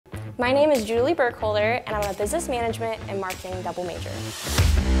My name is Julie Burkholder, and I'm a business management and marketing double major.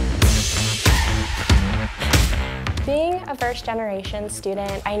 Being a first-generation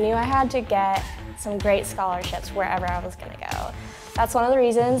student, I knew I had to get some great scholarships wherever I was going to go. That's one of the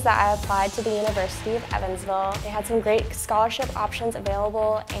reasons that I applied to the University of Evansville. They had some great scholarship options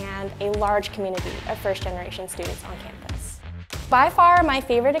available and a large community of first-generation students on campus. By far, my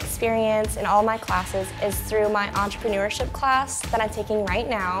favorite experience in all my classes is through my entrepreneurship class that I'm taking right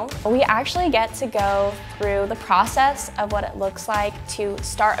now. We actually get to go through the process of what it looks like to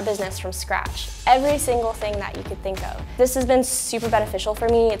start a business from scratch. Every single thing that you could think of. This has been super beneficial for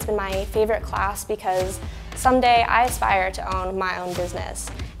me. It's been my favorite class because someday I aspire to own my own business,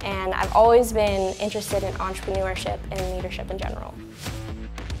 and I've always been interested in entrepreneurship and leadership in general.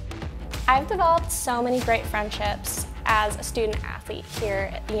 I've developed so many great friendships as a student athlete here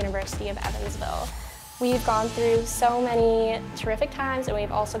at the University of Evansville. We've gone through so many terrific times, and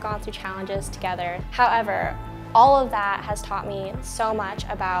we've also gone through challenges together. However, all of that has taught me so much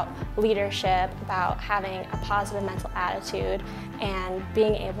about leadership, about having a positive mental attitude, and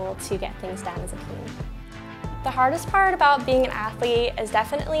being able to get things done as a team. The hardest part about being an athlete is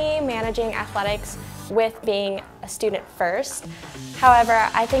definitely managing athletics with being a student first. However,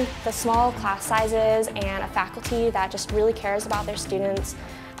 I think the small class sizes and a faculty that just really cares about their students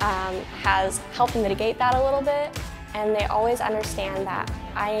has helped mitigate that a little bit. And they always understand that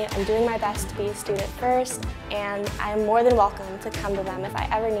I am doing my best to be a student first, and I'm more than welcome to come to them if I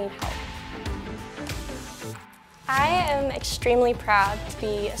ever need help. I am extremely proud to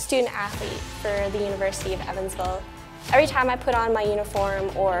be a student athlete for the University of Evansville. Every time I put on my uniform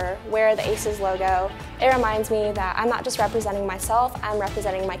or wear the ACES logo, it reminds me that I'm not just representing myself, I'm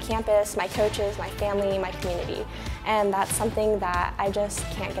representing my campus, my coaches, my family, my community. And that's something that I just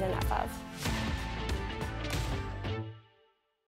can't get enough of.